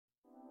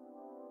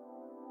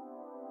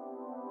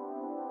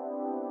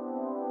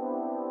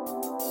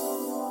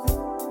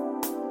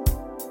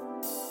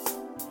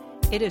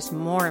It is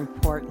more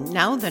important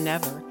now than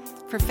ever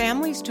for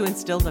families to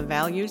instill the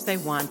values they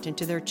want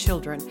into their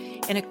children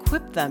and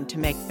equip them to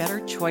make better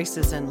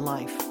choices in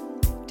life.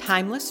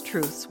 Timeless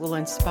Truths will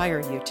inspire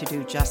you to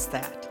do just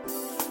that.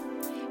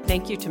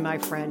 Thank you to my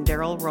friend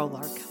Daryl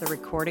Rolark, the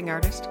recording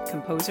artist,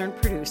 composer, and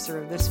producer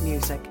of this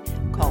music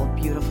called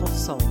Beautiful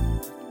Soul.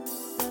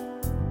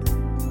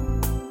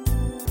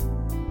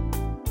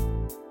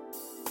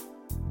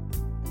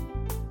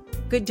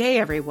 Good day,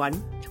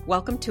 everyone.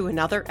 Welcome to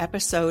another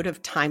episode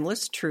of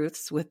Timeless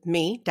Truths with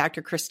me,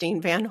 Dr. Christine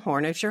Van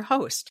Horn, as your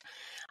host.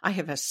 I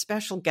have a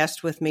special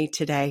guest with me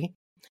today.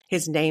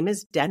 His name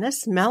is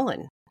Dennis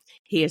Mellon.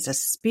 He is a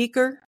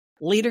speaker,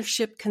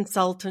 leadership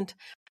consultant,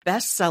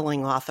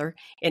 best-selling author,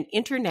 and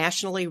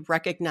internationally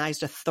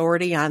recognized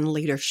authority on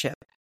leadership.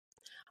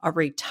 A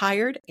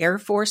retired Air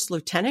Force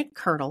lieutenant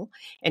colonel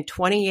and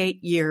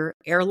 28-year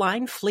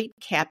airline fleet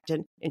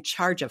captain in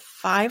charge of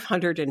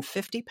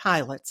 550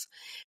 pilots,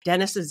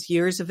 Dennis's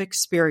years of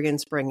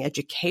experience bring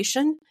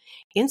education,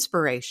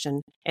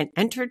 inspiration, and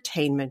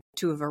entertainment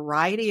to a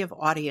variety of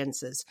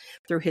audiences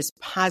through his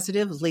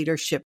positive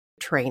leadership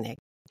training.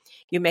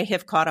 You may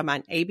have caught him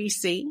on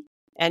ABC,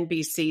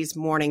 NBC's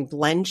Morning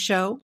Blend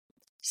Show,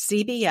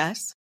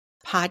 CBS,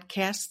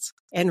 podcasts,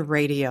 and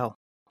radio.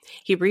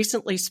 He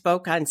recently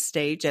spoke on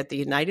stage at the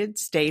United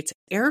States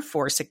Air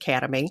Force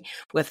Academy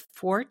with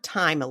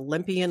four-time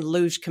Olympian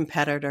luge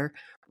competitor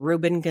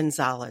Ruben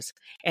Gonzalez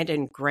and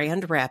in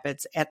Grand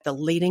Rapids at the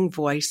Leading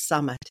Voice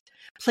Summit.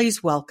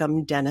 Please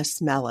welcome Dennis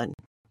Mellon.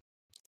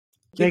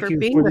 Thank you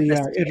for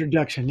the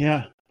introduction.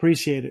 Yeah,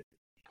 appreciate it.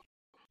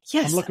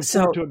 Yes, I'm looking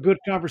forward to a good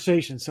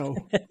conversation. So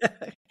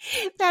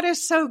that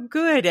is so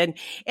good.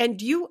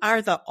 And you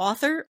are the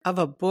author of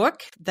a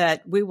book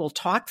that we will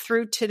talk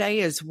through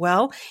today as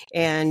well.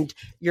 And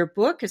your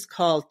book is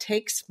called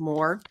Takes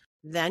More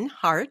Than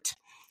Heart.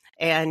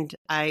 And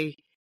I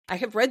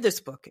have read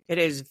this book. It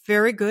is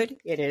very good.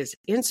 It is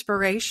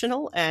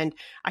inspirational. And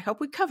I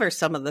hope we cover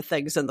some of the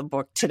things in the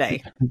book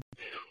today.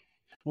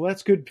 Well,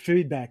 that's good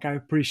feedback. I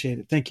appreciate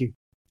it. Thank you.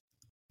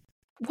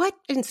 What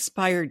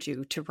inspired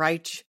you to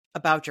write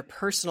about your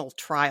personal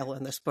trial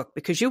in this book?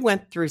 Because you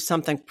went through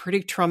something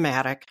pretty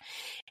traumatic,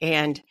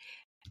 and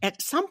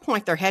at some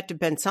point there had to have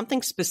been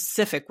something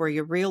specific where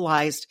you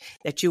realized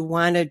that you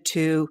wanted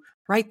to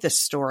write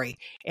this story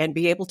and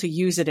be able to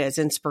use it as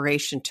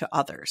inspiration to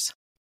others.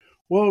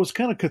 Well, it was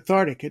kind of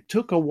cathartic. It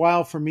took a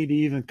while for me to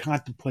even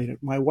contemplate it.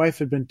 My wife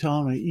had been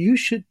telling me, you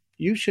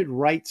should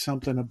write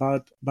something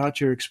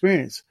about your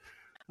experience.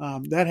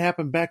 That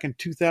happened back in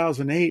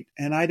 2008,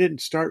 and I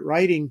didn't start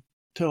writing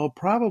till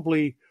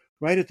probably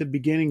right at the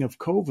beginning of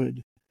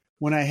COVID,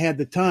 when I had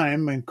the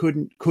time and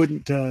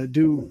couldn't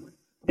do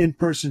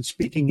in-person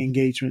speaking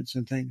engagements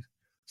and things.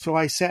 So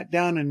I sat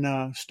down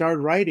and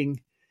started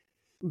writing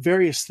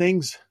various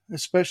things,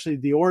 especially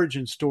the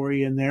origin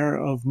story in there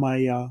of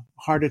my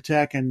heart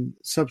attack and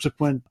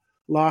subsequent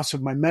loss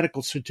of my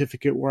medical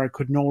certificate, where I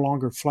could no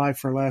longer fly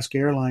for Alaska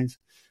Airlines.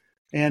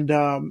 And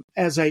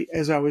as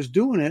I was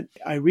doing it,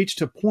 I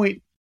reached a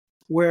point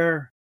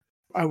where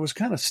I was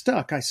kind of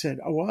stuck. I said,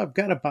 "Oh, well, I've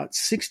got about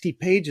 60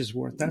 pages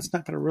worth. That's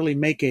not going to really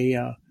make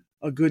a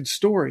good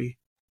story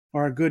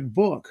or a good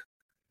book."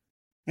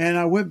 And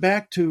I went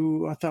back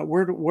to, I thought,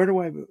 where do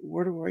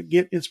I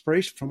get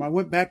inspiration from? I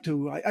went back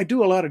to, I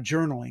do a lot of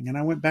journaling, and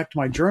I went back to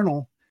my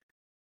journal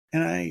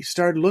and I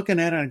started looking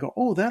at it and I go,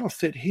 oh, that'll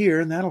fit here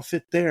and that'll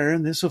fit there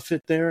and this will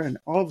fit there. And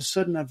all of a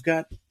sudden I've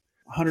got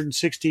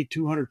 160,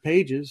 200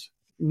 pages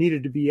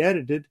needed to be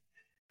edited.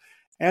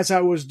 As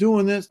I was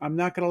doing this, I'm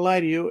not going to lie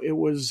to you, it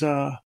was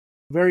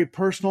very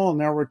personal,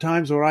 and there were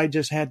times where I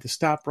just had to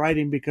stop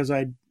writing because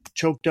I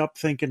choked up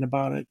thinking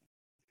about it.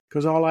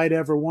 Because all I'd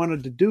ever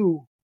wanted to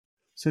do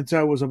since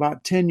I was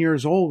about 10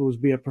 years old was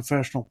be a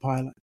professional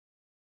pilot.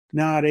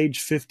 Now at age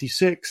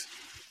 56,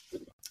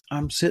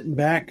 I'm sitting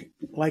back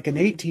like an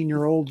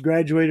 18-year-old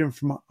graduating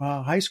from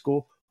high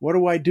school. What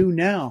do I do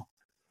now?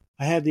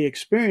 I had the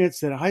experience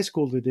that a high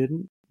schooler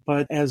didn't.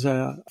 But as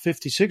a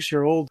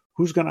 56-year-old,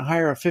 who's going to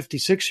hire a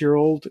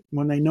 56-year-old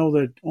when they know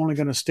they're only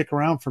going to stick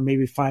around for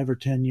maybe 5 or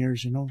 10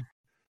 years,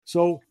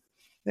 So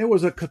it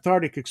was a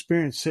cathartic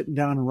experience sitting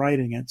down and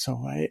writing it.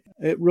 So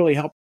it really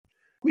helped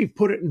me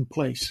put it in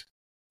place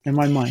in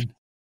my mind.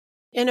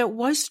 And it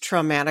was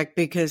traumatic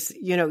because,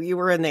 you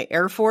were in the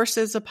Air Force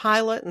as a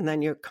pilot, and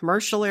then you're a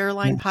commercial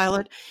airline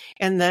pilot.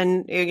 And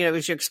then,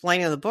 as you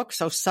explain in the book,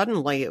 so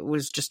suddenly it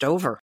was just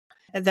over.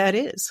 And that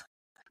is.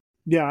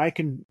 Yeah, I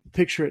can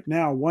picture it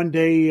now. One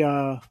day,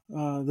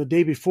 the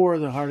day before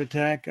the heart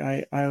attack,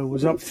 I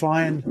was up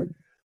flying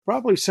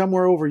probably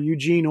somewhere over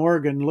Eugene,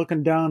 Oregon,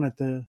 looking down at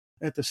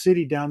the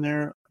city down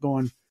there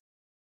going,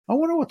 I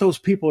wonder what those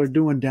people are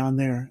doing down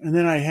there. And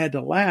then I had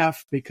to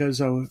laugh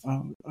because I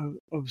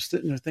was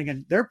sitting there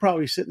thinking, they're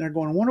probably sitting there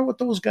going, I wonder what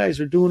those guys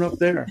are doing up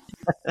there.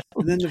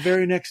 And then the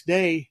very next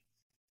day,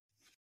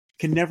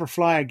 can never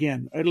fly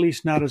again, at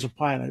least not as a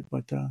pilot.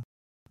 But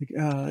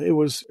it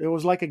was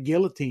like a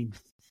guillotine.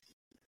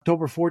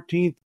 October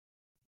 14th,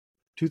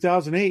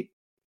 2008.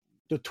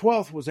 The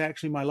 12th was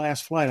actually my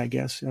last flight, I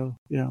guess.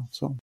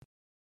 So.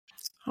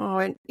 Oh,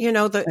 and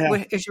Yeah.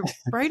 as you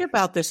write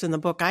about this in the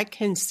book, I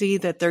can see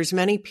that there's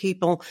many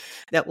people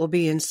that will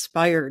be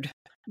inspired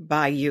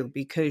by you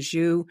because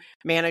you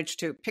managed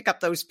to pick up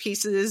those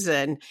pieces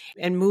and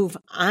move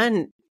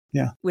on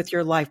Yeah. with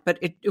your life. But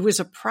it was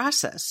a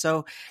process.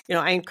 So,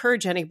 I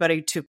encourage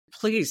anybody to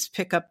please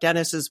pick up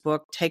Dennis's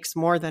book, Takes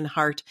More Than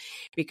Heart,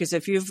 because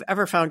if you've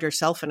ever found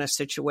yourself in a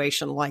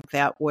situation like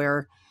that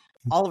where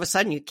all of a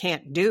sudden you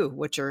can't do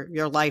what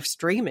your life's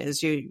dream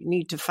is, you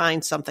need to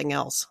find something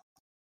else.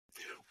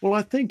 Well,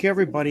 I think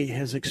everybody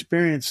has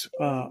experienced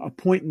a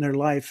point in their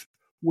life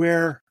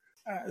where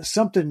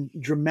something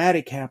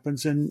dramatic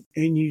happens and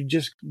you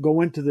just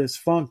go into this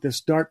funk,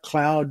 this dark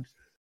cloud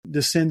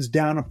descends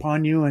down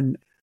upon you and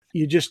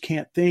you just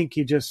can't think.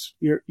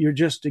 You're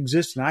just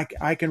existing.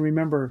 I can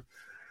remember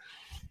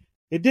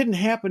it didn't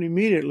happen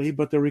immediately,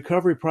 but the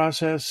recovery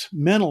process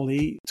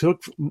mentally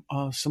took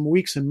some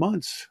weeks and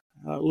months,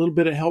 a little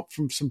bit of help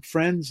from some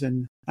friends.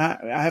 And I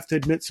have to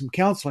admit some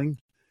counseling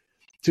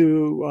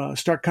to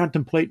start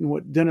contemplating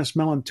what Dennis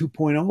Mellon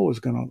 2.0 was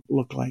going to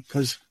look like.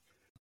 Because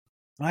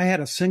I had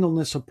a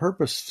singleness of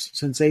purpose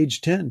since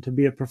age 10 to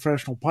be a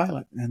professional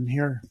pilot. And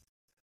here,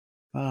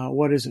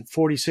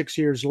 46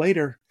 years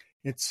later,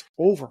 it's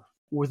over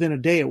within a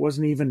day. It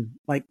wasn't even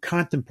like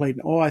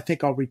contemplating, I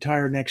think I'll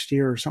retire next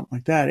year or something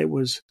like that. It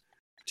was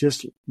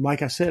just,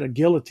 like I said, a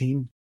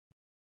guillotine.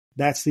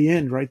 That's the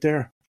end right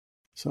there.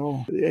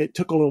 So it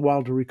took a little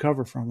while to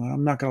recover from it.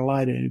 I'm not going to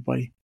lie to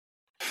anybody.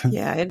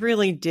 Yeah, it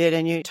really did.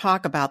 And you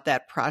talk about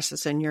that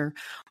process in your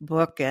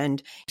book,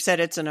 and you said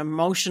it's an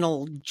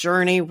emotional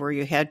journey where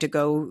you had to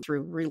go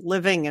through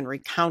reliving and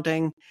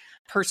recounting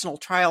personal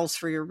trials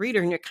for your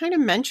reader. And you kind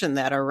of mentioned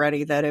that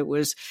already, that it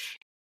was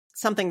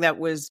something that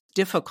was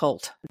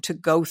difficult to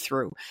go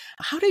through.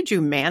 How did you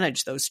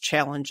manage those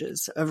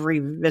challenges of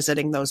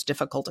revisiting those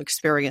difficult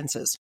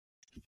experiences?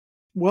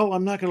 Well,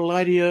 I'm not going to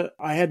lie to you.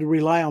 I had to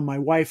rely on my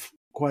wife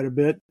quite a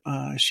bit.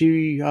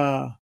 She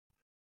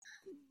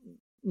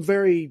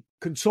very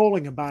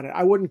consoling about it.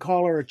 I wouldn't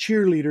call her a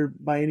cheerleader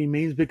by any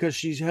means because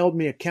she's held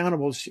me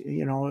accountable.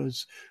 It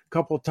was a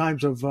couple of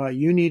times of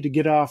you need to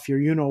get off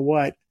your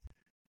what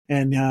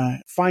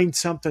and find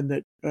something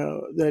that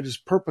is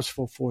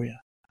purposeful for you.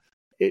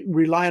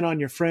 Relying on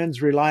your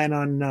friends, relying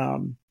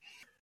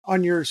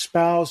on your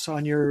spouse,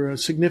 on your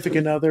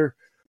significant other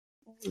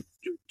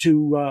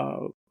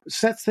to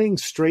set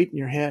things straight in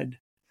your head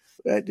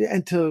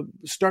and to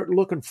start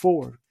looking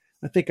forward.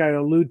 I think I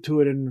allude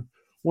to it in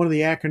one of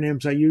the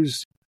acronyms I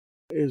use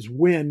is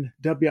WIN,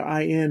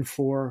 W-I-N,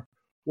 for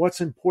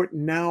what's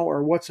important now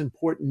or what's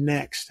important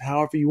next,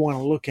 however you want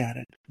to look at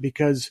it.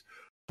 Because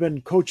I've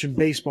been coaching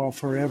baseball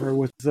forever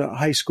with the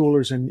high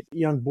schoolers and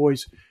young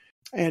boys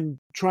and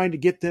trying to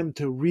get them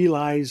to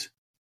realize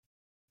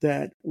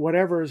that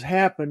whatever has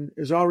happened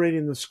is already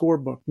in the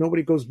scorebook.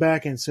 Nobody goes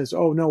back and says,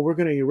 oh, no, we're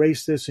going to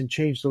erase this and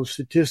change those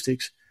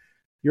statistics.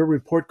 Your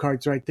report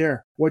card's right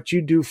there. What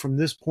you do from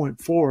this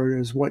point forward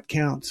is what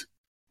counts.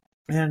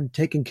 And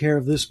taking care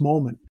of this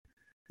moment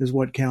is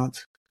what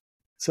counts.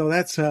 So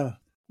that's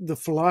the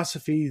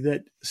philosophy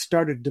that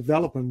started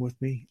developing with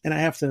me. And I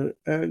have to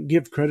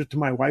give credit to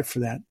my wife for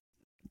that.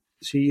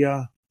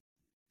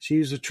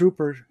 She's a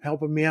trooper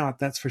helping me out,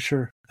 that's for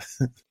sure.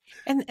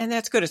 And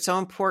that's good. It's so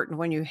important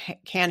when you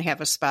can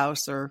have a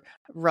spouse or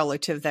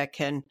relative that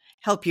can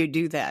help you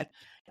do that.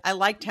 I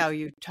liked how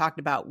you talked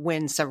about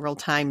WIN several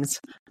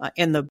times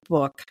in the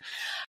book.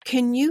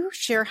 Can you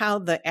share how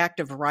the act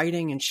of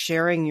writing and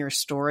sharing your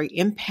story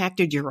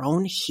impacted your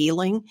own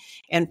healing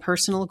and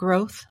personal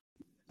growth?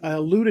 I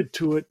alluded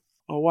to it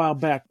a while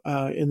back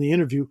in the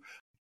interview.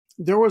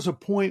 There was a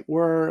point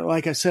where,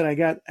 like I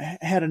said,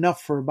 had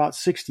enough for about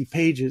 60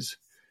 pages.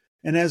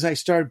 And as I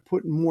started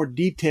putting more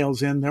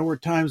details in, there were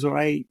times where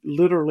I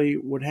literally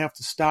would have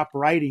to stop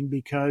writing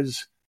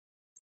because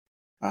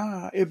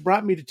it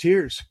brought me to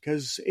tears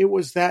because it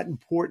was that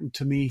important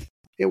to me.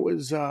 It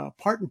was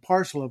part and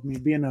parcel of me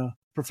being a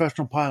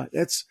professional pilot.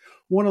 That's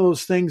one of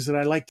those things that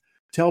I like to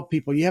tell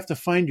people. You have to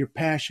find your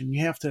passion.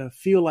 You have to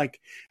feel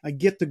like I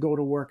get to go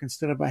to work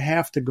instead of I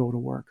have to go to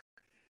work.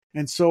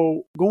 And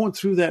so going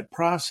through that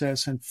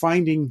process and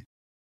finding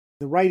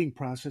the writing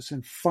process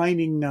and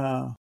finding,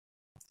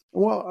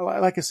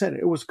 like I said,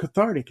 it was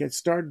cathartic. It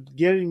started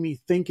getting me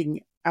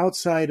thinking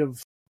outside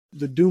of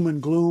the doom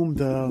and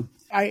gloom.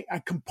 I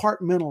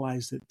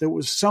compartmentalized it. There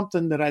was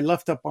something that I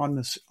left up on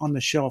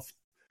the shelf.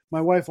 My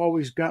wife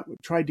always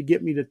tried to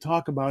get me to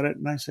talk about it,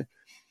 and I said,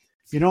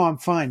 I'm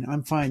fine.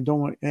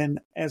 Don't worry. And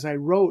as I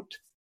wrote,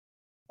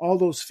 all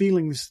those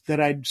feelings that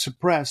I'd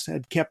suppressed,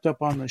 had kept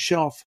up on the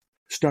shelf,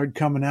 started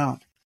coming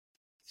out.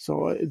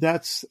 So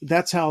that's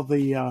how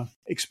the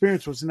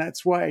experience was, and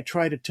that's why I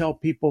try to tell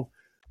people,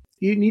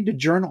 you need to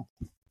journal,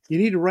 you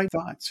need to write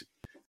thoughts.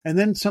 And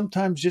then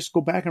sometimes just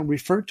go back and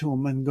refer to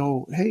them and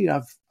go, hey,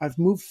 I've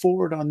moved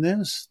forward on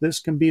this. This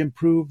can be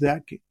improved.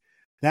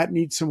 That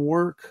needs some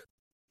work.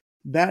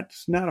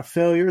 That's not a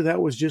failure. That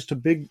was just a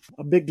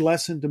big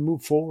lesson to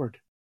move forward.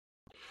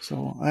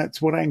 So that's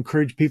what I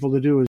encourage people to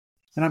do.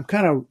 And I'm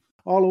kind of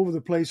all over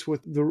the place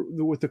with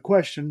the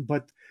question,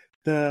 but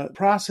the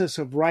process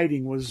of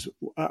writing was,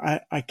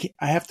 I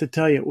have to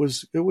tell you,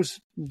 it was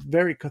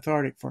very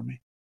cathartic for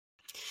me.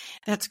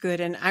 That's good.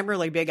 And I'm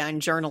really big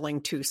on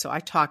journaling too. So I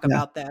talk Yeah.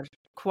 about that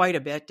quite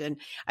a bit. And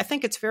I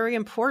think it's very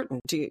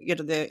important to,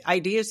 the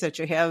ideas that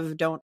you have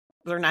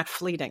they're not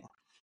fleeting.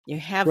 You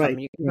have them, Right.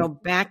 you can Right. go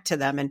back to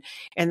them.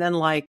 And then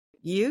like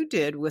you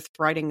did with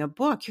writing a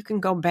book, you can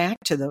go back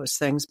to those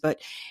things.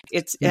 But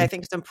Yeah. I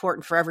think it's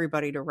important for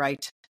everybody to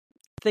write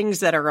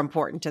things that are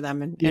important to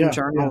them and Yeah.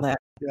 journal that.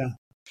 Yeah.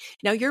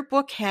 Now, your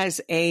book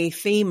has a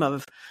theme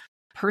of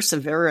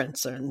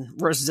perseverance and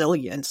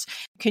resilience.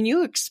 Can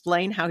you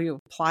explain how you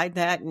applied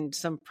that and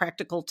some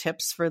practical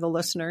tips for the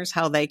listeners,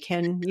 how they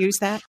can use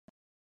that?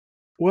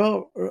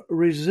 Well,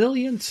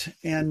 resilience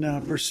and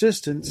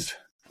persistence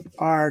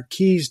are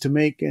keys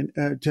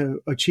to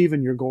to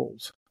achieving your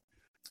goals.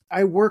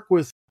 I work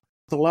with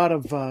a lot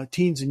of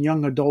teens and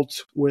young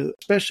adults,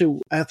 especially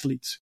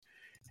athletes,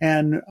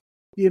 and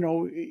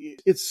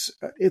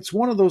it's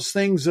one of those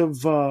things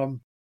of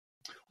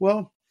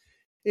well,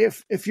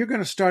 if you're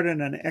going to start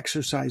in an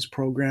exercise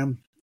program,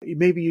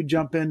 maybe you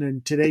jump in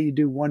and today you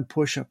do one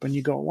push-up and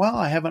you go, well,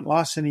 I haven't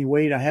lost any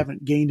weight, I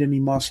haven't gained any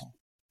muscle.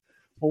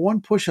 Well,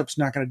 one push-up's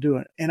not going to do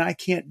it, and I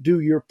can't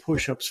do your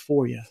push-ups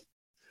for you.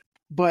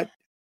 But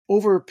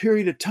over a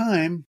period of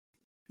time,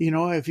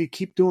 if you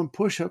keep doing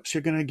push-ups,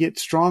 you're going to get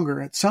stronger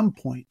at some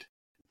point.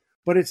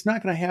 But it's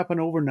not going to happen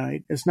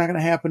overnight. It's not going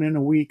to happen in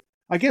a week.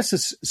 I guess a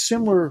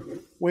similar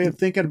way of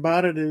thinking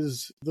about it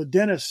is the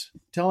dentist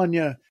telling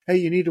you, hey,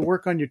 you need to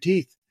work on your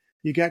teeth.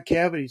 You got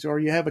cavities, or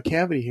you have a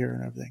cavity here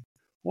and everything.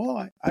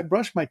 Well, I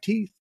brushed my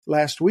teeth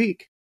last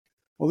week.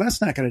 Well,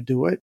 that's not going to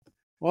do it.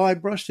 Well, I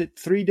brushed it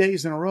 3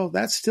 days in a row.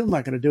 That's still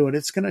not going to do it.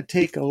 It's going to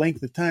take a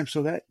length of time.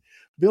 So that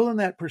building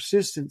that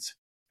persistence,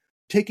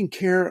 taking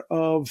care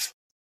of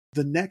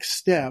the next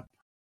step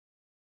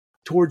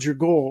towards your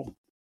goal,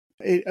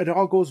 it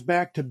all goes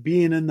back to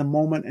being in the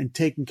moment and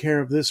taking care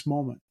of this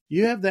moment.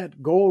 You have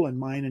that goal in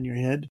mind in your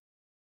head.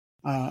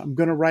 I'm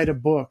going to write a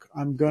book.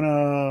 I'm going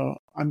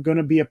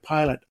to be a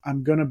pilot.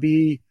 I'm going to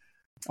be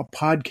a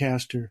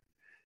podcaster.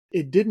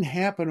 It didn't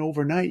happen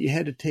overnight. You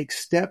had to take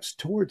steps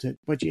towards it,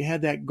 but you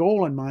had that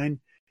goal in mind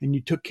and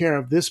you took care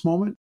of this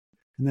moment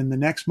and then the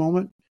next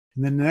moment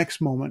and then the next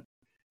moment.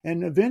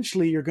 And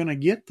eventually you're going to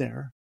get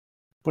there,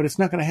 but it's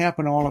not going to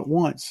happen all at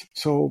once.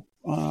 So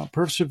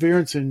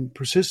perseverance and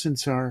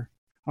persistence are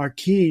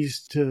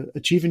keys to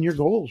achieving your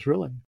goals,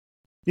 really.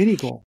 Any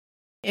goal.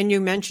 And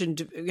you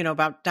mentioned,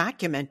 about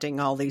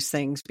documenting all these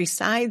things.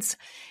 Besides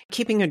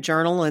keeping a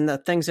journal and the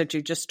things that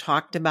you just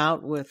talked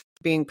about with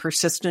being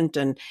persistent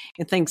and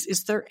things,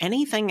 is there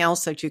anything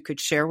else that you could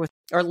share with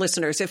our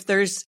listeners? If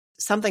there's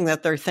something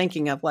that they're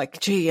thinking of,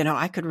 like, gee,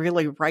 I could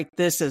really write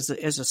this as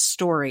a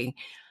story.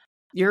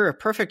 You're a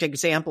perfect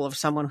example of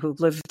someone who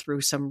lived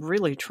through some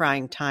really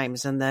trying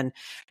times and then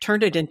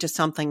turned it into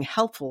something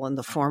helpful in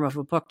the form of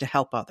a book to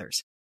help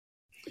others.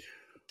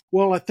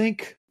 Well, I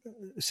think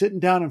sitting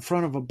down in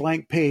front of a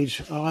blank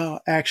page,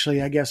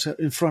 actually, I guess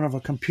in front of a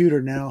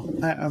computer now,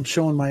 I'm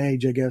showing my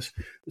age, I guess,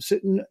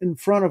 sitting in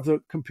front of the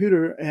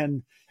computer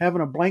and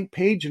having a blank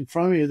page in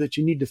front of you that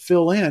you need to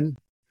fill in,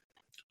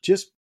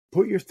 just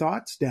put your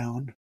thoughts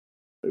down,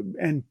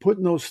 and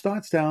putting those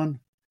thoughts down,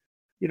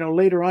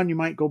 later on you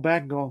might go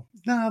back and go,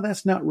 no,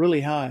 that's not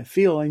really how I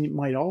feel, and you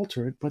might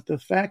alter it. But the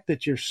fact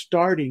that you're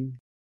starting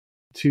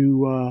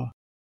to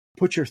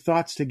put your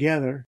thoughts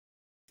together,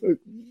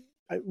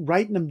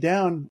 writing them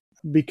down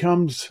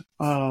becomes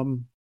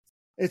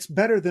it's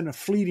better than a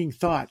fleeting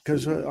thought,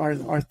 because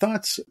our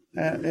thoughts,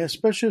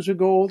 especially as we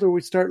go older,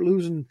 we start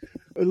losing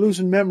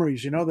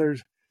memories.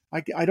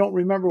 I don't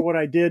remember what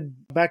I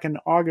did back in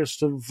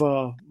August of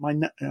my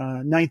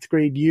ninth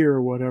grade year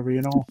or whatever,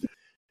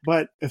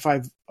 but if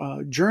I've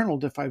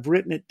journaled, if I've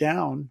written it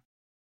down,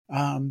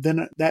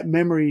 then that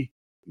memory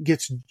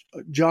gets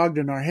jogged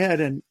in our head,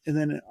 and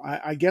then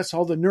I guess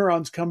all the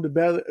neurons come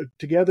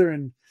together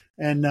and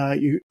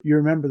you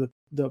remember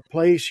the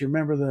place, you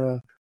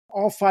remember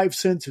all five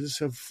senses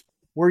of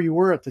where you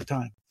were at the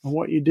time and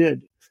what you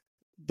did.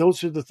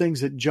 Those are the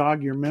things that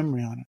jog your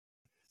memory on it.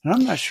 And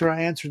I'm not sure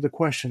I answered the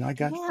question. I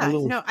got a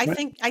little. No,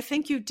 I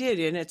think you did,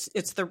 and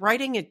it's the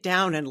writing it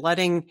down and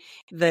letting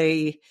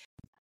the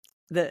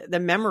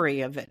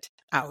memory of it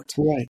out.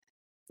 Right.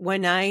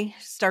 When I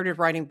started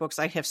writing books,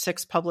 I have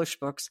 6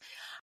 published books.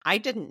 I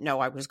didn't know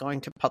I was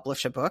going to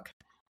publish a book.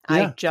 Yeah.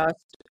 I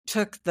just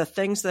took the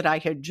things that I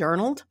had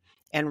journaled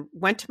and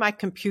went to my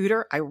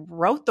computer. I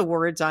wrote the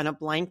words on a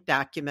blank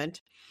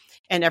document.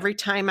 And every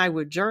time I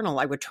would journal,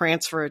 I would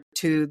transfer it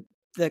to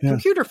the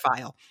computer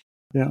file.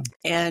 Yeah.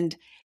 And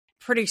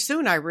pretty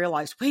soon I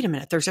realized, wait a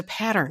minute, there's a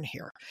pattern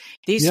here.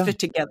 These fit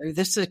together.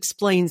 This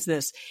explains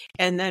this.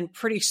 And then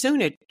pretty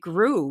soon it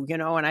grew,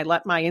 and I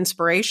let my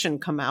inspiration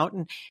come out,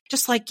 and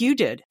just like you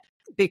did,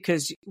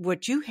 because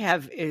what you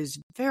have is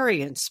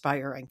very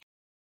inspiring.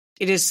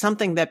 It is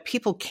something that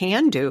people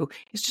can do,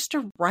 is just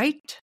to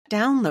write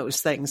down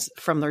those things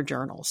from their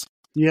journals.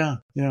 Yeah.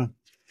 Yeah.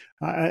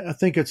 I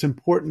think it's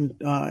important.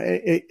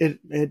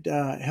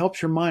 It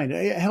helps your mind.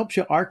 It helps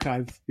you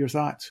archive your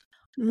thoughts.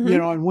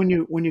 Mm-hmm.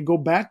 And when you go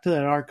back to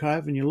that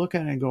archive and you look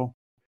at it and go,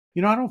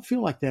 I don't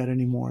feel like that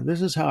anymore.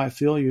 This is how I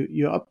feel.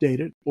 You update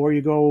it, or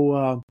you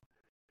go,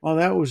 well,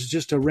 that was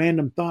just a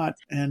random thought,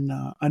 and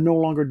I no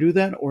longer do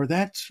that, or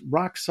that's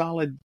rock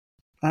solid.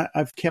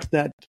 I've kept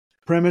that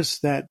premise,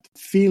 that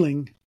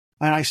feeling,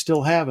 and I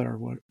still have it, or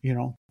what.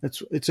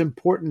 It's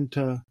important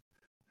to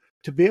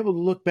be able to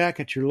look back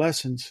at your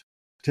lessons,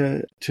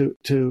 to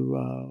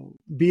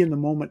be in the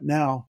moment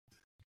now,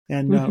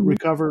 and Mm-hmm.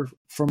 recover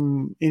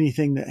from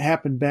anything that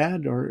happened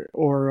bad,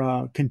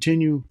 or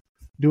continue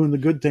doing the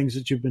good things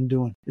that you've been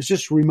doing. It's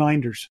just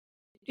reminders.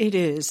 It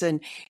is.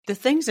 And the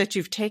things that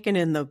you've taken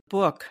in the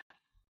book,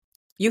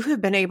 you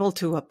have been able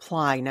to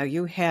apply. Now,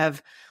 you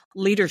have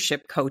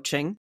leadership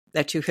coaching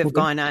that you have Okay.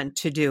 gone on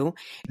to do,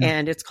 Yeah.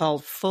 and it's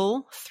called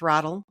Full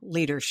Throttle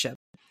Leadership.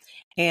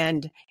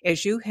 And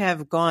as you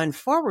have gone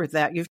forward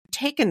that, you've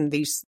taken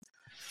these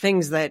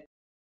things that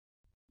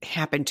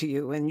happened to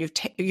you and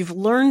you've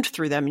learned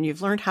through them, and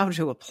you've learned how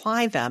to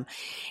apply them,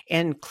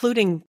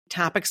 including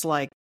topics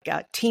like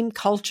team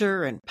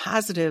culture and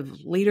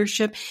positive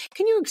leadership.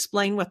 Can you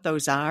explain what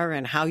those are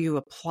and how you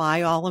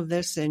apply all of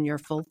this in your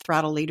Full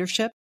Throttle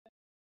Leadership?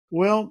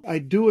 Well, I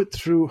do it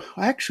through,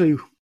 actually,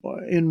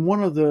 in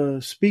one of the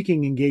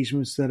speaking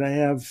engagements that I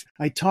have,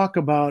 I talk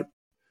about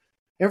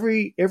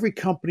every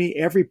company,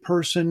 every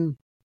person,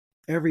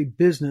 every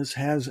business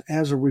has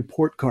a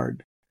report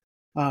card,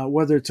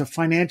 whether it's a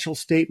financial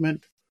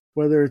statement,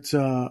 whether it's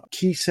a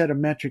key set of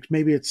metrics,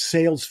 maybe it's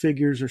sales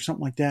figures or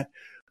something like that.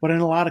 But in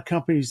a lot of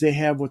companies, they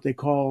have what they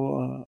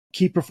call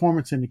key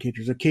performance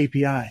indicators, a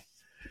KPI.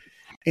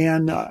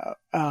 And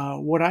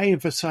what I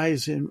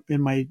emphasize in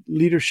my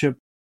leadership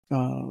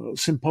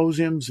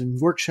symposiums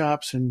and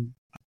workshops and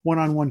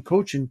one-on-one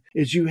coaching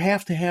is you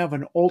have to have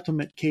an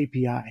ultimate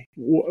KPI.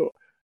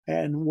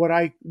 And what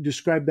I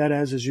describe that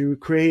as is you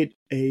create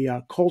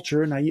a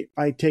culture, and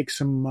I take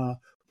some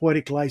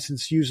poetic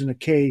license using a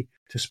K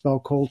to spell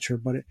culture,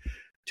 but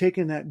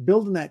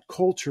building that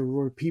culture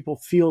where people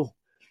feel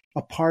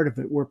a part of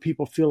it, where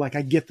people feel like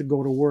I get to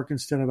go to work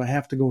instead of I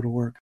have to go to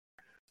work.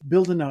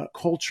 Building a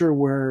culture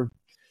where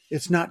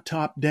it's not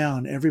top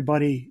down.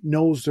 Everybody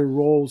knows their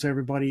roles.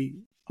 Everybody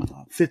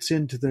fits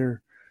into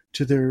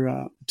to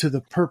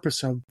the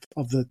purpose of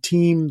the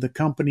team, the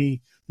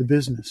company, the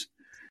business.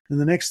 And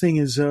the next thing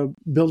is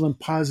building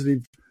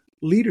positive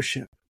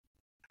leadership.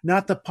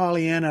 Not the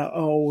Pollyanna,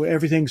 oh,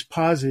 everything's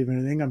positive and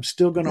everything. I'm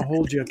still going to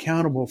hold you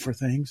accountable for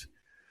things.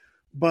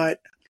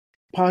 But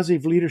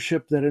positive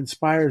leadership that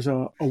inspires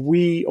a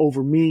we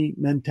over me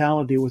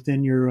mentality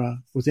within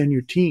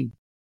your team.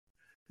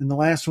 And the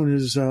last one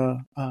is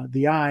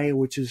the I,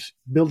 which is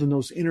building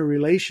those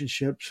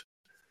interrelationships,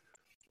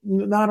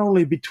 not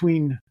only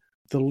between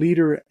the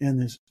leader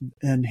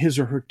and his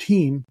or her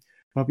team,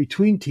 but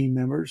between team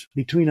members,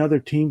 between other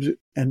teams,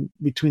 and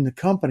between the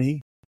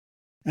company,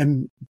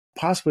 and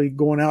possibly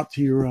going out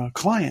to your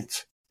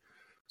clients.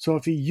 So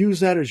if you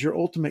use that as your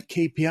ultimate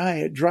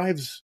KPI, it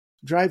drives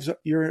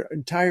your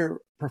entire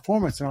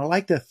performance. And I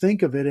like to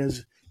think of it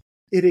as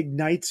it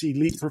ignites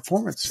elite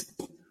performance.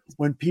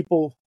 When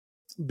people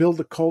build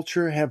a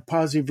culture, have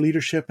positive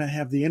leadership, and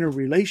have the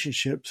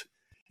interrelationships,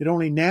 it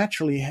only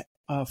naturally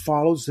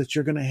follows that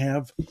you're going to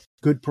have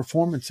good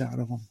performance out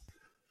of them.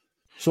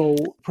 So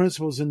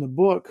principles in the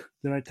book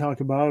that I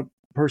talk about,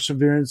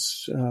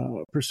 perseverance,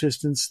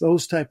 persistence,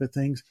 those type of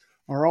things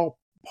are all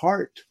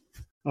part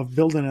of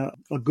building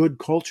a good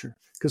culture.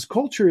 Because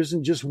culture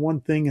isn't just one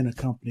thing in a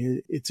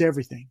company. It's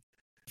everything.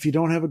 If you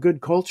don't have a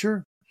good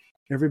culture,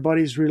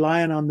 everybody's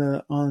relying on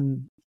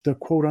the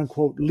quote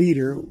unquote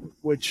leader,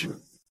 which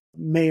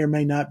may or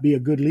may not be a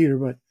good leader,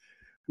 but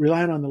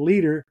relying on the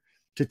leader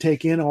to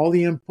take in all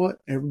the input.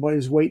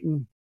 Everybody's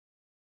waiting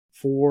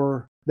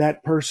for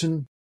that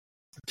person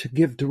to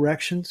give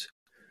directions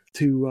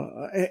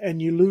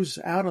and you lose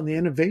out on the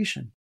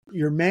innovation.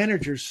 Your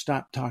managers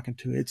stop talking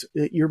to it.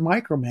 You're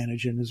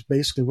micromanaging is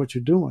basically what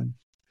you're doing.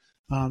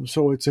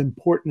 So it's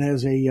important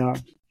as a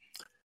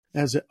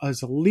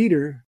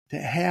leader to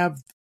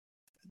have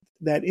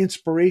that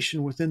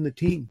inspiration within the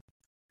team.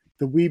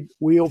 The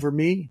we over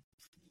me,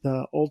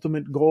 the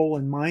ultimate goal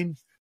in mind,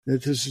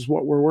 that this is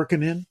what we're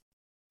working in.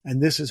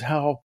 And this is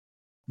how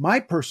my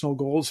personal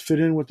goals fit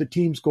in with the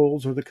team's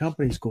goals or the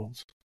company's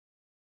goals.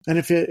 And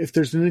if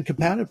there's an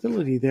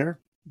incompatibility there,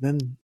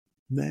 then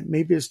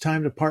maybe it's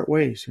time to part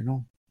ways,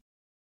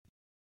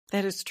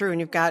 That is true.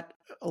 And you've got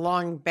a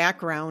long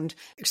background,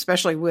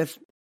 especially with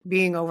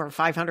being over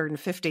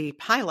 550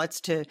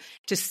 pilots, to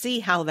see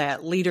how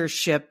that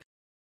leadership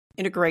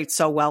integrates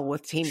so well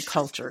with team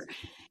culture.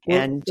 Well,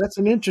 And that's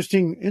an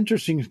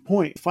interesting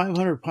point.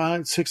 500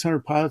 pilots,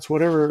 600 pilots,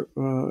 whatever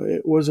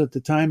it was at the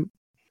time.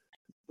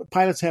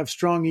 Pilots have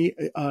strong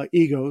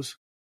egos.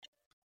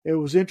 It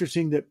was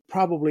interesting that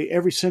probably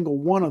every single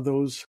one of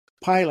those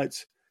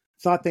pilots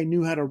thought they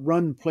knew how to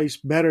run the place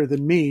better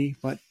than me,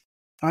 but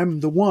I'm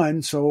the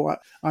one, so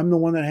I'm the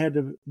one that had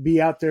to be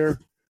out there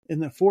in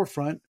the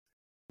forefront,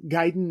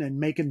 guiding and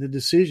making the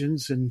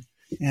decisions and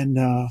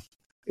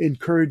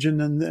encouraging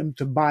them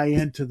to buy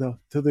into the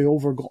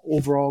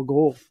overall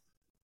goal.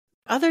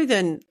 Other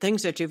than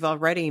things that you've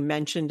already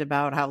mentioned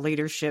about how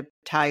leadership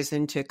ties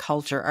into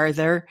culture, are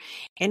there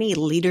any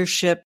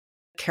leadership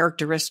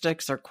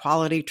characteristics or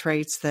quality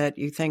traits that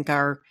you think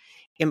are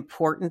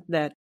important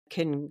that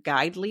can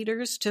guide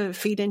leaders to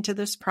feed into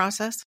this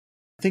process?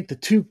 I think the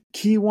two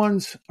key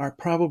ones are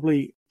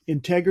probably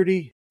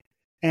integrity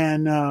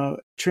and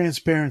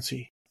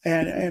transparency.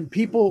 And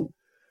people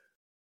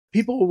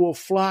will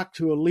flock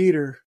to a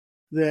leader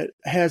that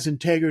has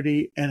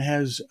integrity and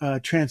has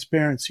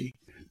transparency,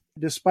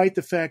 despite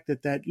the fact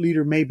that that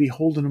leader may be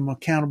holding them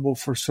accountable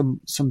for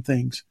some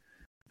things.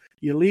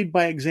 You lead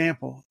by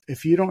example.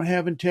 If you don't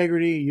have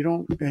integrity,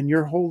 and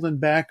you're holding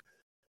back.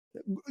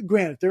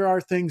 Granted, there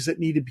are things that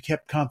need to be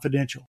kept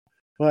confidential,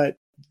 but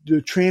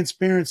the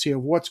transparency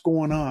of what's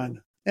going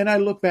on. And I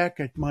look back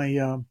at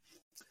my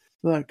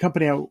the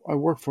company I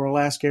work for,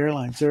 Alaska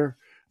Airlines. They're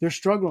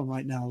struggling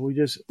right now.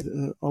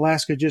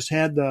 Alaska just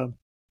had the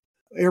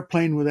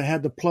airplane where they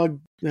had the plug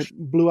that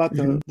blew out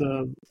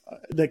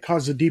that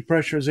caused the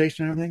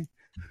depressurization and everything,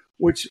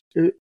 which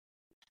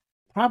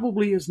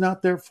probably is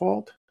not their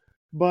fault,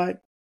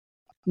 but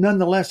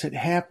nonetheless it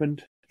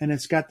happened, and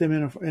it's got them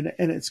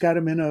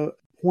in a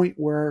point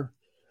where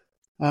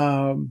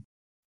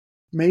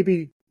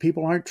maybe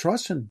people aren't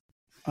trusting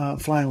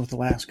flying with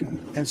Alaska.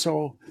 And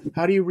so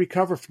how do you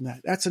recover from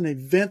that? That's an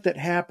event that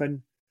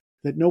happened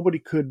that nobody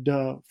could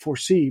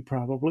foresee,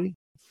 probably.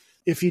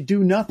 If you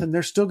do nothing,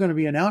 there's still going to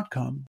be an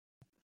outcome.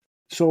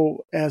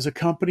 So as a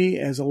company,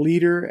 as a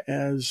leader,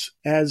 as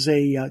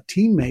a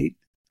teammate,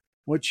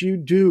 what you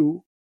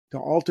do to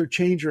alter,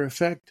 change, or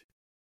affect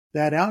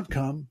that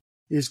outcome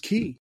is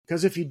key.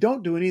 Because if you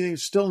don't do anything,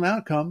 it's still an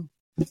outcome.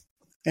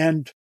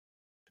 And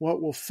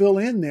what will fill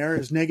in there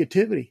is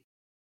negativity.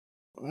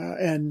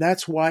 And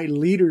that's why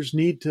leaders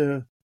need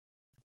to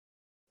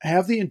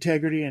have the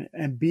integrity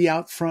and be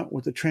out front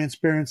with the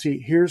transparency.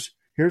 Here's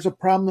a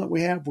problem that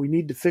we have. We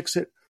need to fix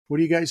it. What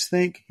do you guys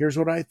think? Here's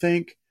what I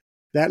think.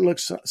 That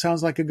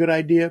sounds like a good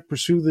idea.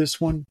 Pursue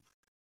this one.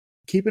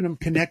 Keeping them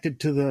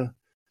connected to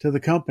the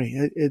company.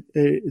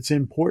 It's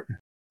important.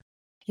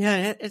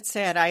 Yeah, it's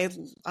sad.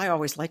 I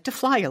always like to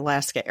fly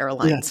Alaska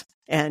Airlines,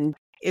 and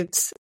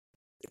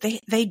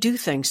they do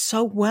things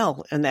so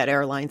well in that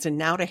airlines, and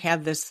now to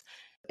have this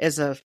as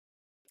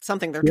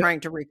something they're trying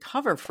to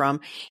recover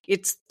from,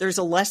 there's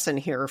a lesson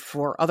here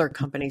for other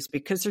companies,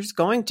 because there's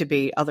going to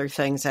be other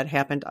things that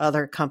happen to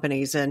other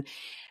companies, and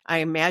I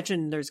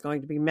imagine there's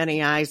going to be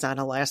many eyes on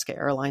Alaska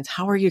Airlines.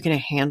 How are you going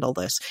to handle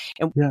this?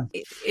 And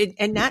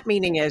and not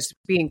meaning as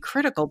being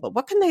critical, but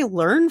what can they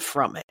learn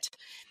from it?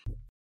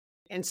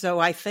 And so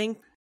I think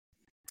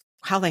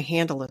how they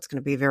handle it's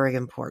going to be very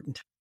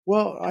important.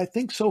 Well, I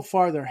think so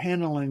far they're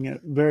handling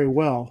it very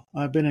well.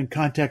 I've been in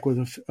contact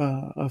with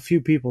a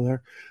few people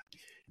there.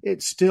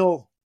 It's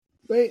still,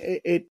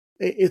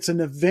 it's an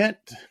event.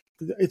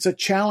 It's a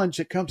challenge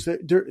that comes to,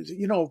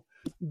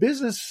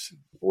 business.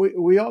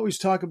 We always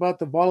talk about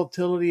the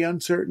volatility,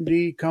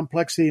 uncertainty,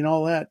 complexity, and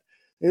all that.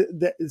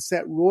 It's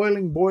that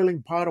roiling,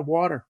 boiling pot of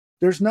water.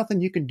 There's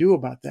nothing you can do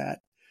about that.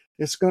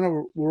 It's going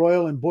to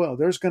roil and boil.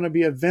 There's going to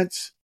be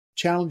events,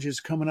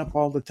 challenges coming up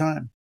all the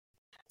time.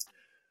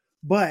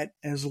 But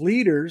as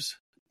leaders,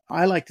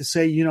 I like to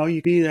say,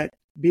 you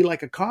be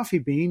like a coffee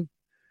bean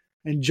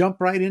and jump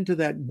right into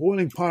that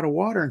boiling pot of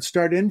water and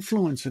start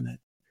influencing it.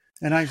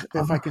 And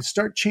if I can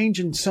start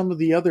changing some of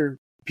the other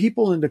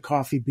people into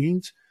coffee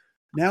beans,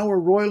 now we're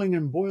roiling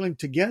and boiling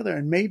together.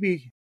 And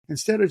maybe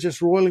instead of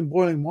just roiling,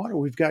 boiling water,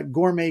 we've got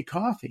gourmet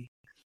coffee.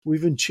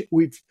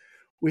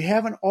 We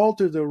haven't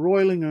altered the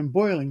roiling and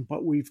boiling,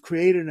 but we've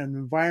created an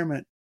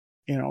environment.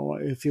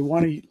 If you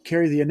want to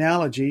carry the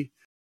analogy,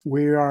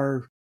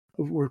 we're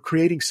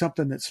creating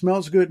something that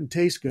smells good and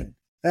tastes good.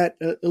 That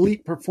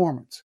elite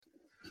performance.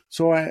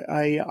 So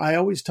I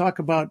always talk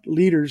about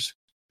leaders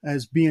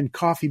as being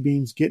coffee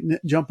beans,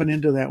 jumping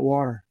into that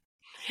water.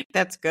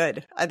 That's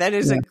good. That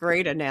is a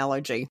great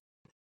analogy.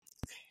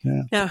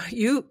 Yeah. Now,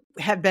 you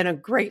have been a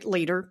great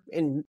leader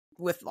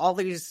with all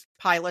these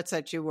pilots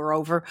that you were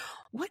over.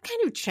 What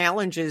kind of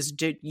challenges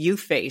did you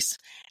face,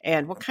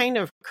 and what kind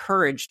of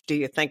courage do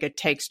you think it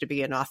takes to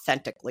be an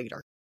authentic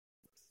leader?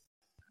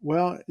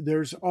 Well,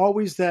 there's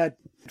always that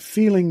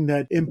feeling,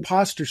 that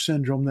imposter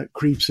syndrome that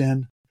creeps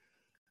in.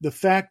 The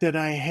fact that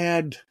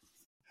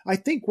I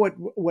think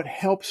what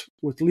helps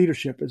with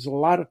leadership is a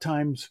lot of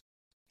times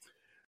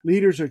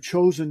leaders are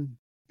chosen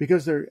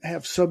because they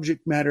have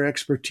subject matter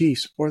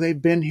expertise, or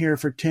they've been here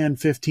for 10,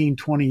 15,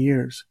 20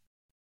 years,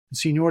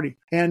 seniority.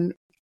 And,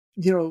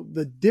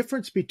 the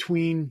difference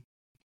between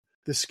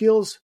the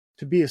skills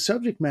to be a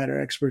subject matter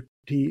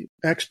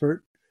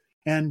expert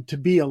and to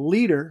be a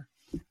leader,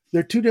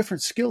 they're two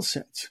different skill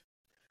sets.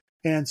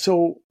 And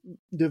so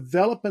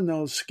developing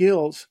those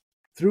skills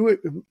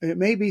it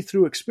may be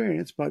through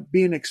experience, but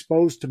being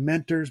exposed to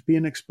mentors,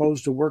 being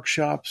exposed to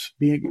workshops,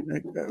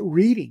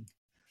 reading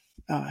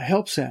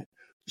helps that.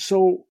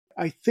 So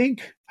I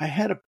think I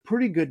had a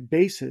pretty good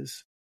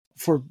basis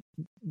for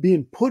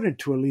being put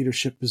into a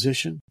leadership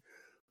position,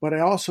 but I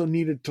also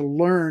needed to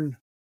learn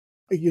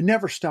you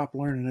never stop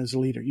learning as a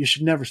leader. You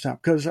should never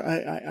stop, because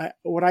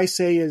what I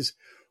say is,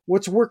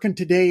 what's working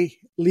today,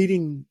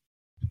 leading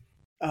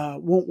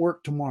won't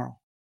work tomorrow.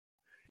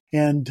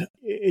 And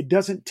it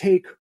doesn't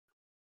take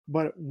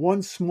but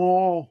one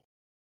small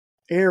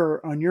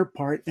error on your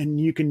part, and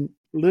you can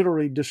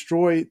literally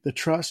destroy the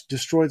trust,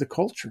 destroy the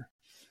culture.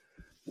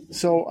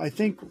 So I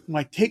think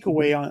my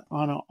takeaway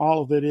on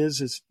all of it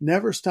is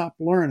never stop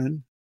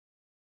learning.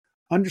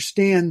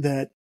 Understand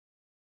that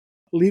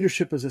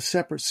leadership is a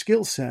separate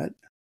skill set,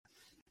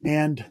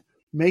 and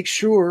make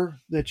sure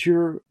that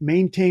you're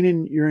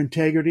maintaining your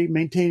integrity,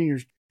 maintaining your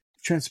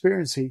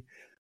transparency,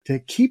 to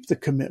keep the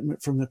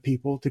commitment from the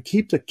people, to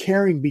keep the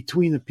caring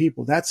between the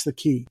people. That's the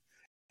key.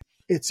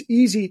 It's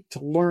easy to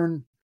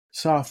learn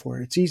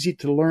software. It's easy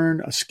to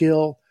learn a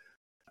skill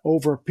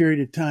over a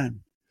period of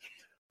time.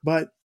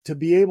 But to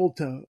be able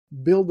to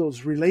build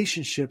those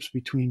relationships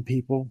between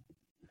people,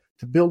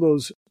 to build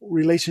those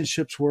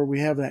relationships where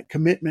we have that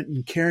commitment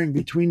and caring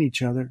between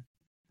each other,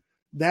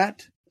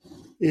 that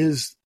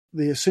is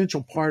the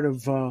essential part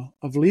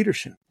of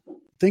leadership.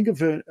 Think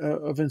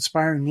of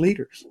inspiring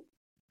leaders.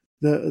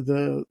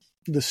 The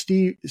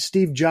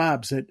Steve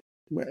Jobs that,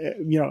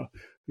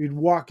 you'd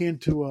walk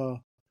into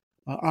a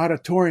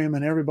auditorium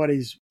and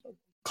everybody's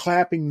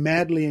clapping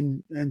madly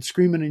and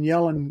screaming and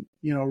yelling,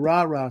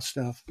 rah-rah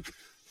stuff,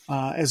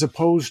 as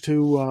opposed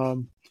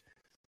to,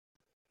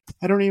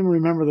 I don't even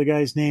remember the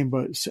guy's name,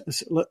 but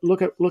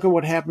look at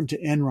what happened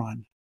to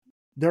Enron.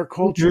 Their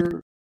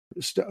culture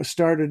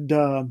started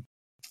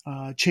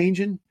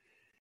changing,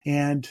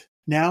 and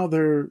now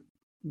they're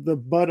the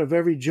butt of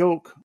every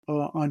joke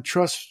on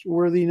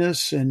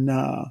trustworthiness and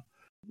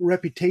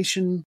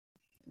reputation.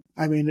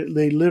 I mean,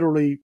 they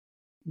literally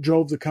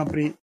drove the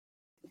company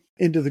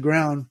into the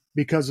ground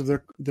because of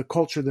the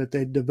culture that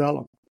they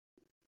developed.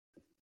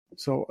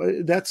 So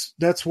that's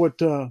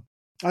the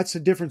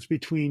difference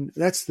between,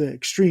 that's the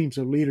extremes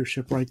of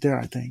leadership right there,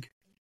 I think.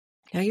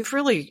 Now, you've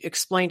really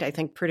explained, I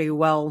think, pretty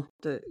well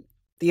the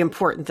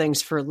important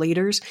things for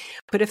leaders.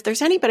 But if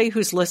there's anybody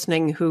who's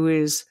listening who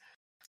is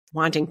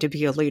wanting to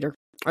be a leader,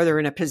 or they're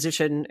in a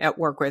position at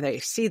work where they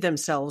see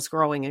themselves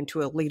growing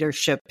into a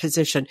leadership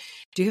position,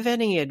 do you have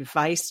any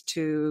advice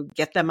to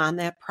get them on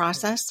that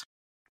process?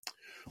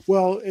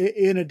 Well,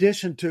 in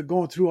addition to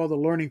going through all the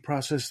learning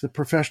process, the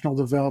professional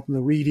development,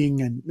 the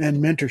reading and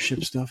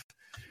mentorship stuff,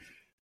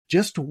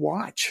 just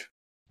watch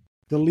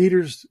the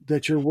leaders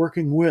that you're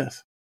working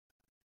with.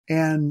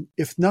 And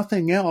if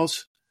nothing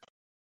else,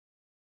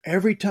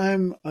 every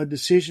time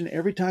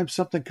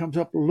something comes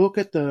up, look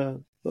at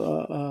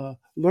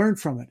learn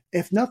from it.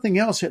 If nothing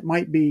else, it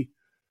might be,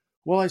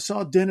 well, I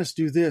saw Dennis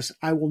do this.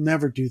 I will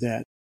never do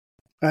that,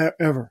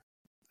 ever.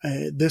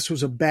 This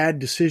was a bad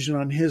decision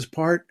on his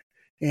part,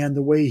 and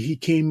the way he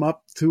came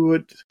up through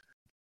it,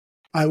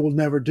 I will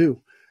never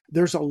do.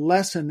 There's a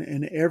lesson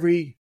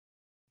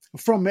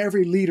from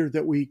every leader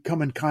that we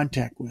come in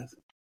contact with,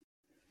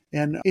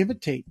 and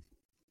imitate,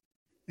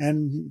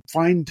 and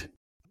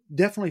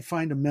definitely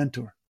find a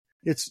mentor.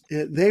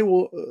 They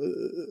will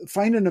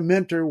finding a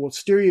mentor will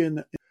steer you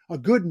in a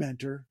good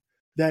mentor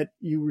that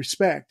you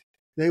respect.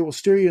 They will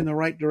steer you in the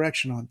right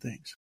direction on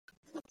things.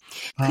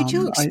 Could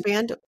you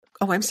expand?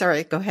 I'm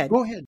sorry. Go ahead.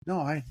 Go ahead.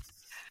 No,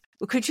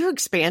 Could you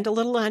expand a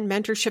little on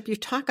mentorship? You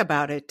talk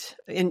about it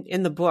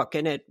in the book,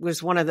 and it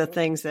was one of the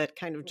things that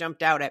kind of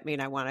jumped out at me,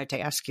 and I wanted to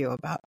ask you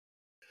about.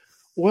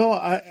 Well,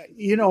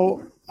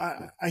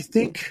 I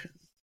think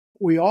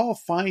we all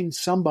find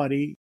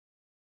somebody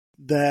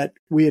that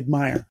we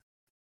admire.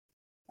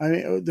 I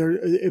mean,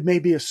 it may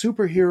be a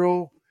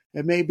superhero.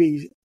 It may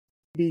be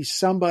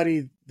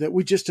somebody that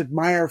we just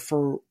admire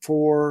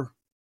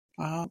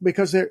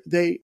because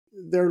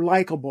they're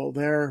likable,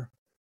 they're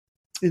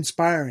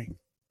inspiring.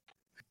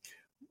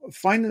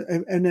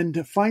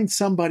 To find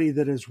somebody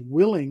that is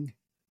willing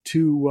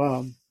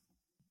to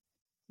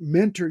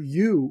mentor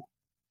you,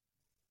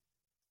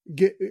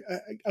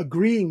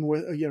 agreeing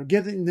with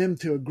getting them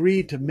to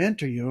agree to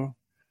mentor you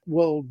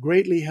will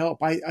greatly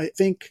help. I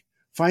think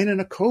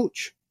finding a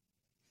coach.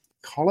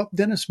 Call up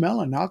Dennis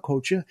Mellon. I'll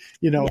coach you.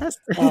 Yes.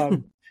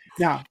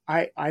 Now,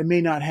 I may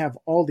not have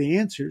all the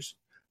answers,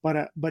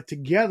 but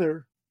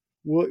together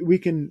we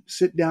can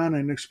sit down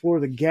and explore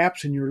the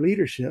gaps in your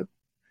leadership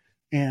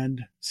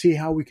and see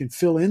how we can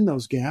fill in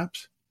those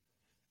gaps.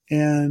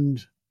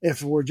 And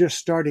if we're just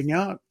starting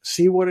out,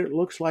 see what it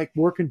looks like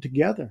working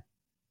together.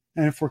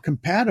 And if we're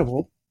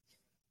compatible,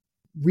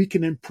 we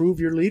can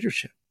improve your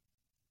leadership,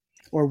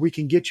 or we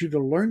can get you to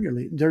learn your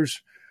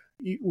leadership.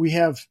 We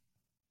have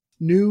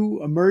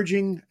new,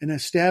 emerging, and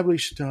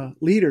established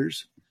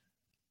leaders,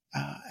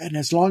 and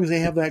as long as they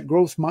have that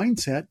growth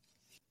mindset,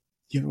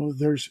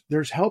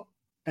 there's help.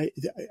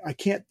 I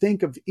can't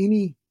think of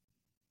any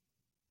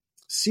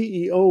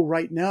CEO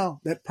right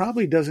now that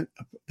probably doesn't.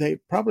 They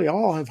probably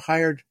all have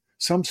hired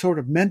some sort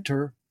of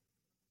mentor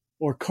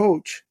or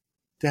coach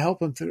to help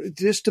them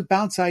just to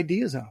bounce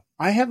ideas off.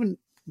 I haven't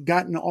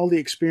gotten all the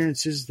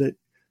experiences that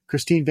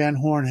Christine Van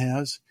Horn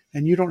has,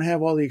 and you don't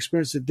have all the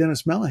experience that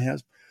Dennis Mellon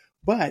has,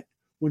 but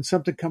when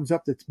something comes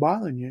up that's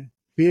bothering you,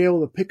 be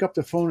able to pick up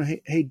the phone.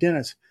 Hey,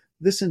 Dennis,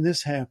 this and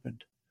this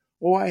happened.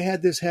 Oh, I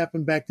had this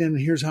happen back then. And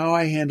here's how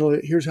I handle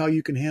it. Here's how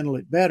you can handle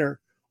it better.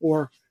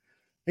 Or,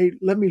 hey,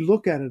 let me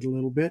look at it a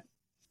little bit.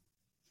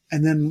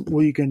 And then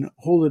we can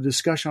hold a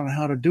discussion on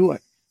how to do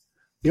it.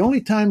 The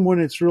only time when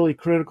it's really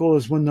critical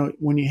is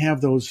when you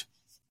have those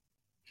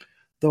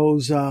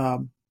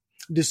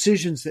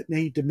decisions that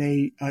need to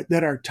made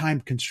that are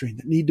time constrained,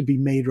 that need to be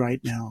made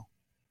right now.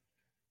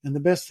 And the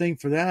best thing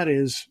for that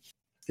is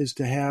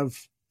to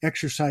have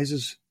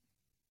exercises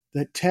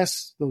that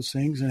test those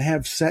things and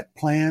have set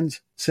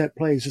plans, set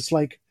plays. It's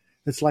like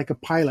a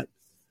pilot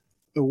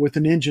with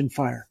an engine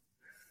fire.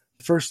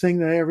 The first thing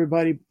that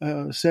everybody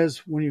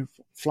says when you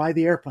fly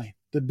the airplane,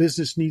 the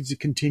business needs to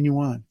continue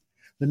on.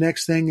 The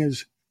next thing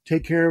is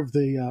take care of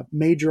the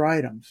major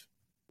items,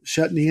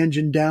 shutting the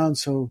engine down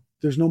so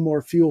there's no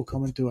more fuel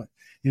coming to it.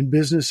 In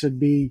business, it'd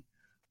be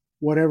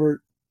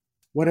whatever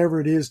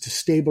it is to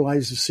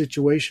stabilize the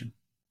situation.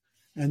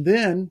 And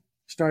then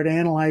start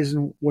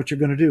analyzing what you're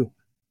going to do.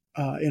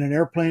 In an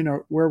airplane,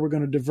 or where we're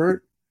going to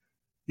divert.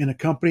 In a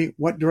company,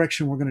 what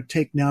direction we're going to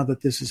take now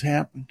that this has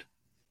happened.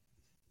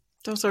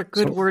 Those are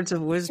good words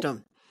of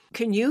wisdom.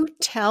 Can you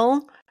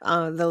tell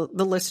the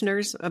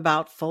listeners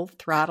about Full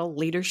Throttle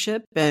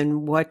Leadership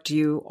and what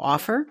you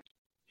offer?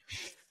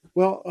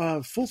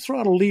 Well, Full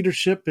Throttle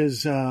Leadership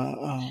is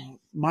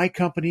my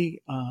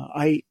company.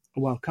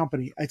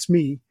 It's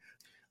me.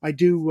 I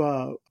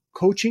do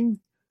coaching.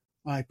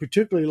 I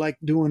particularly like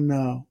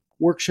doing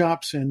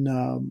workshops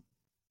and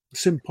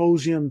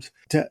symposiums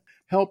to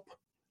help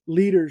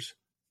leaders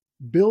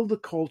build a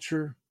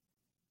culture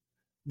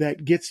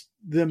that gets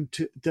them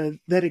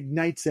that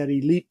ignites that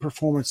elite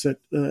performance that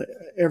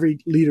every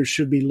leader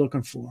should be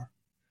looking for.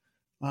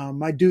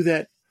 I do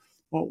that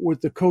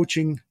with the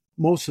coaching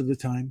most of the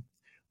time.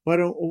 But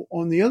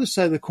on the other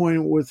side of the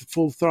coin with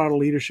Full Throttle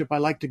Leadership, I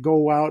like to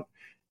go out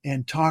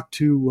and talk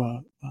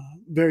to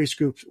various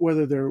groups,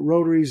 whether they're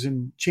Rotaries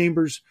and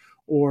Chambers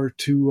or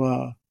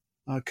to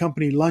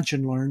company lunch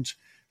and learns,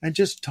 and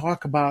just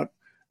talk about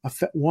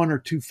one or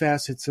two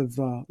facets of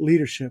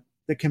leadership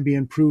that can be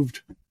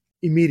improved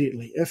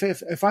immediately.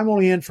 If I'm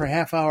only in for a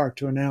half hour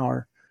to an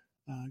hour,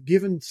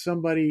 giving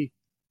somebody,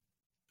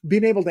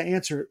 being able to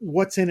answer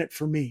what's in it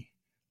for me,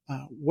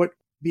 what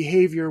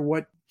behavior,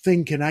 what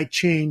thing can I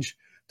change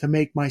to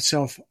make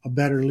myself a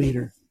better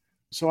leader.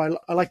 So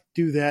I like to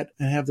do that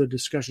and have the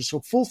discussion.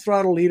 So Full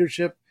Throttle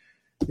Leadership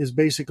is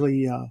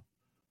basically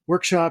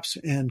workshops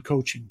and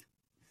coaching,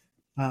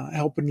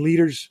 helping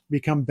leaders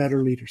become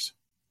better leaders.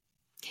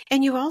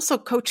 And you also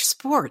coach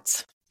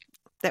sports.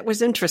 That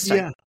was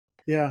interesting.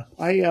 Yeah.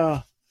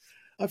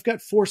 I've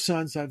got 4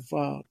 sons. I've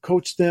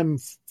coached them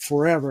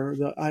forever.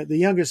 The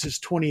youngest is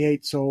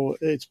 28, so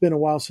it's been a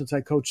while since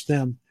I coached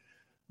them.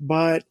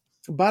 But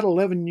about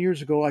 11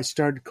 years ago, I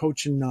started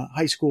coaching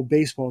high school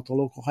baseball at the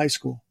local high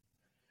school.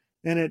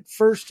 And at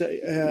first,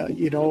 I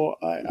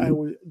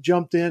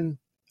jumped in.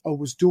 I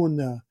was doing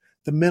the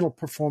mental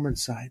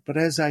performance side. But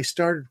as I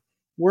started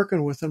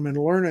working with them and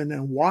learning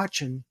and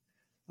watching,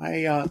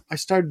 I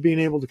started being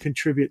able to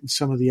contribute in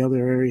some of the other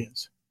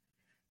areas.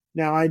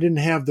 Now, I didn't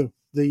have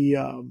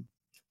the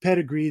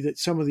pedigree that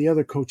some of the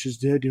other coaches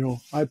did. You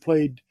know, I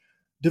played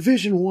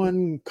Division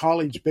I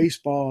college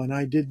baseball, and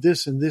I did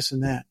this and this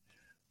and that.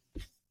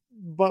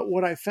 But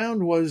what I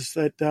found was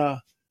that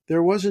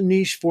there was a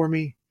niche for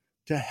me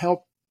to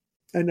help,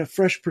 and a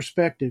fresh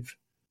perspective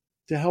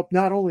to help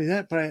not only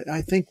that, but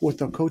I think with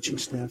the coaching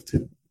staff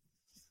too.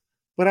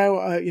 But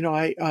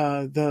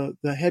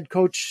the head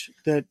coach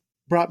that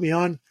brought me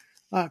on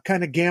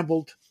kind of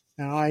gambled.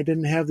 I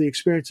didn't have the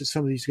experience that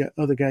some of these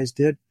other guys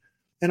did,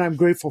 and I'm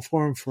grateful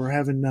for him for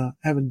having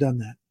done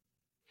that.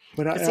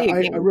 But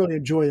I really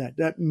enjoy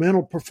that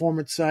mental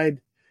performance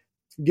side,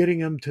 getting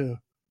them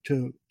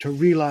to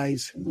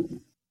realize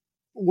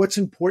what's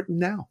important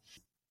now.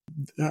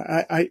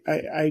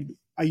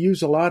 I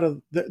use a lot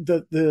of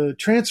the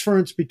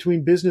transference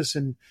between business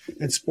and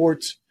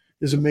sports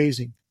is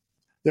amazing.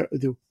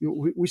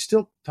 We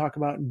still talk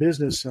about in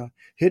business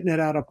hitting it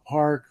out of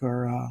park,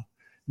 or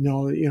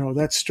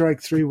that's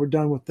strike 3. We're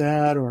done with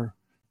that, or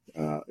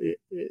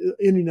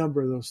any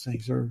number of those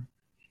things.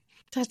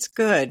 That's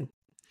good.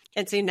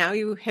 And see, now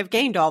you have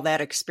gained all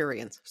that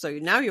experience. So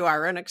now you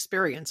are an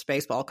experienced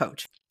baseball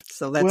coach.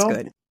 So that's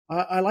good.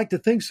 I like to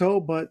think so,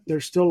 but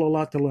there's still a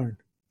lot to learn.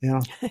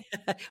 Yeah.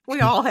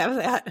 We all have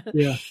that.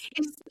 Yeah.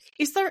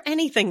 Is there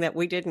anything that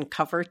we didn't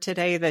cover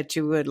today that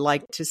you would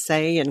like to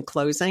say in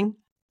closing?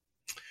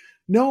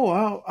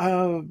 No,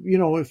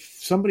 if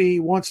somebody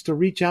wants to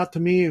reach out to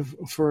me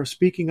for a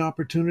speaking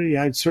opportunity,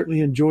 I'd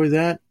certainly enjoy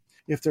that.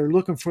 If they're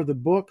looking for the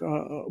book,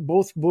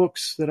 both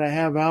books that I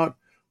have out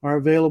are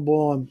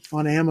available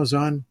on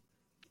Amazon.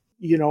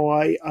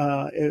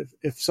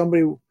 If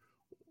somebody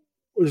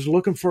is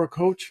looking for a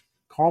coach,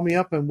 call me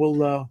up and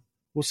we'll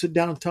sit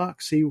down and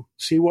talk, see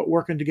what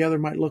working together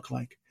might look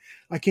like.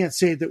 I can't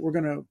say that we're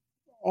going to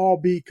all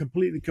be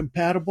completely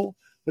compatible,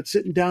 but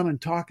sitting down and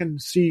talking,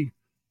 see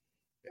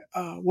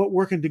what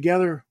working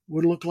together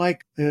would look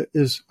like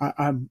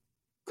I'm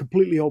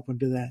completely open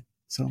to that.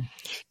 So,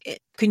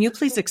 can you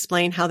please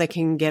explain how they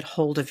can get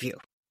hold of you?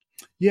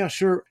 yeah,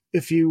 sure.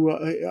 If you,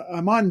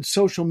 I'm on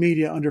social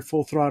media under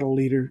Full Throttle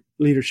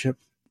Leadership.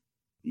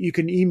 You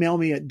can email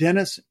me at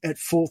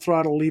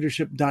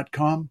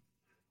dennis@fullthrottleleadership.com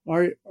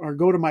or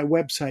go to my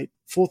website,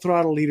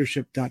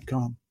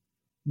 fullthrottleleadership.com.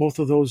 Both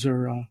of those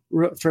are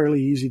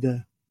fairly easy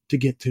to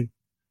get to.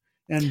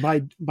 And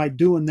by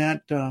doing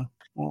that,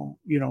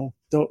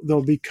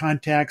 there'll be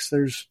contacts.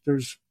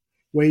 There's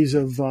ways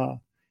of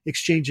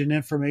exchanging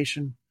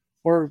information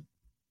or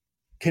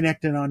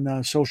connecting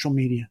on social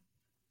media.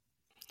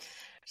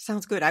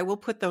 Sounds good. I will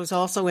put those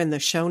also in the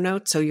show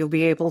notes, so you'll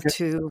be able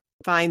to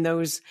find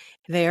those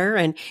there.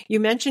 And you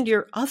mentioned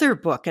your other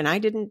book, and I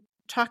didn't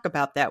talk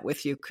about that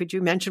with you. Could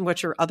you mention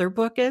what your other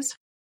book is?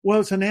 Well,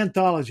 it's an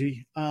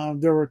anthology.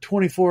 There were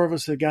 24 of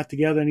us that got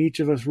together, and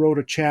each of us wrote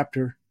a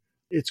chapter.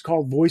 It's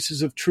called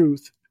Voices of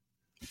Truth.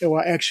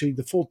 Well, actually,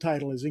 the full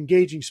title is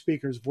Engaging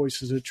Speakers,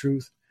 Voices of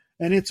Truth,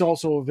 and it's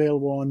also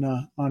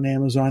available on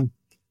Amazon.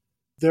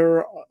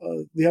 The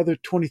other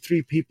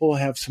 23 people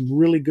have some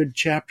really good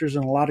chapters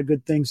and a lot of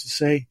good things to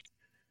say.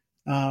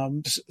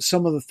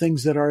 Some of the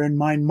things that are in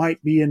mine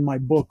might be in my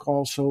book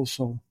also.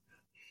 So,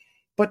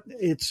 but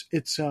it's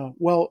a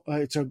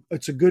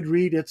good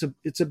read. It's a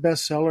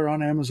bestseller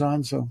on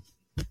Amazon. So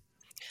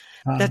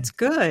that's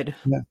good.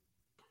 Yeah.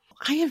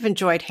 I have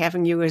enjoyed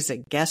having you as a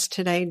guest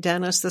today,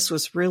 Dennis. This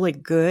was really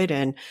good,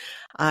 and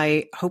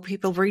I hope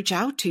people reach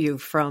out to you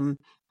from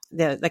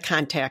the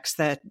contacts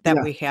that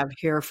we have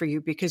here for you,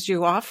 because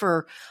you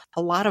offer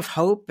a lot of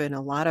hope and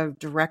a lot of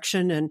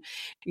direction, and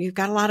you've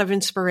got a lot of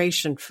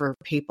inspiration for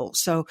people.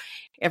 So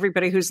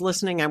everybody who's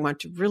listening, I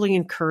want to really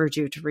encourage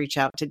you to reach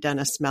out to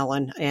Dennis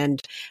Mellon,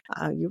 and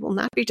you will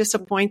not be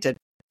disappointed.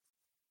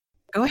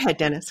 Go ahead,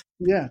 Dennis.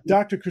 Yeah,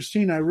 Dr.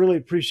 Christine, I really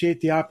appreciate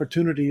the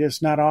opportunity.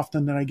 It's not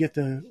often that I get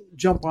to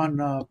jump on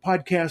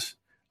podcasts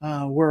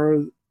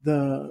where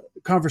the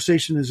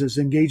conversation is as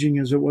engaging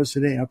as it was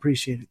today. I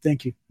appreciate it.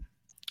 Thank you.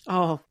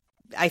 Oh,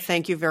 I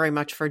thank you very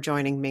much for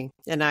joining me.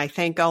 And I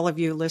thank all of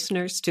you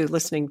listeners to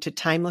listening to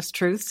Timeless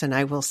Truths, and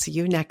I will see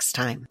you next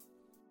time.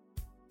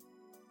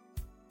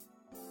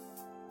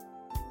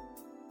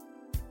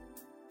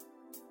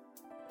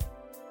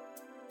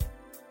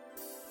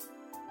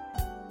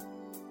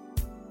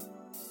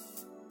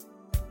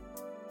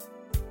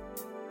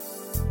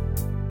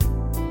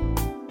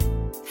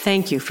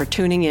 Thank you for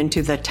tuning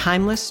into the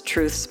Timeless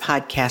Truths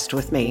podcast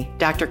with me,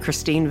 Dr.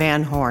 Christine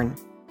Van Horn.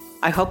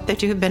 I hope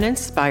that you have been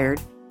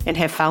inspired and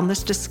have found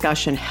this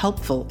discussion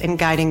helpful in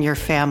guiding your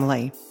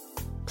family.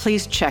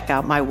 Please check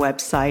out my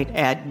website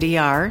at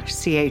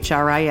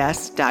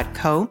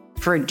drchris.co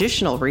for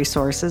additional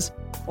resources,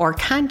 or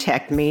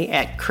contact me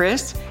at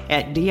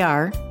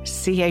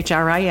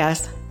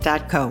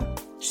chris@drchris.co.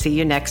 See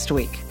you next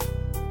week.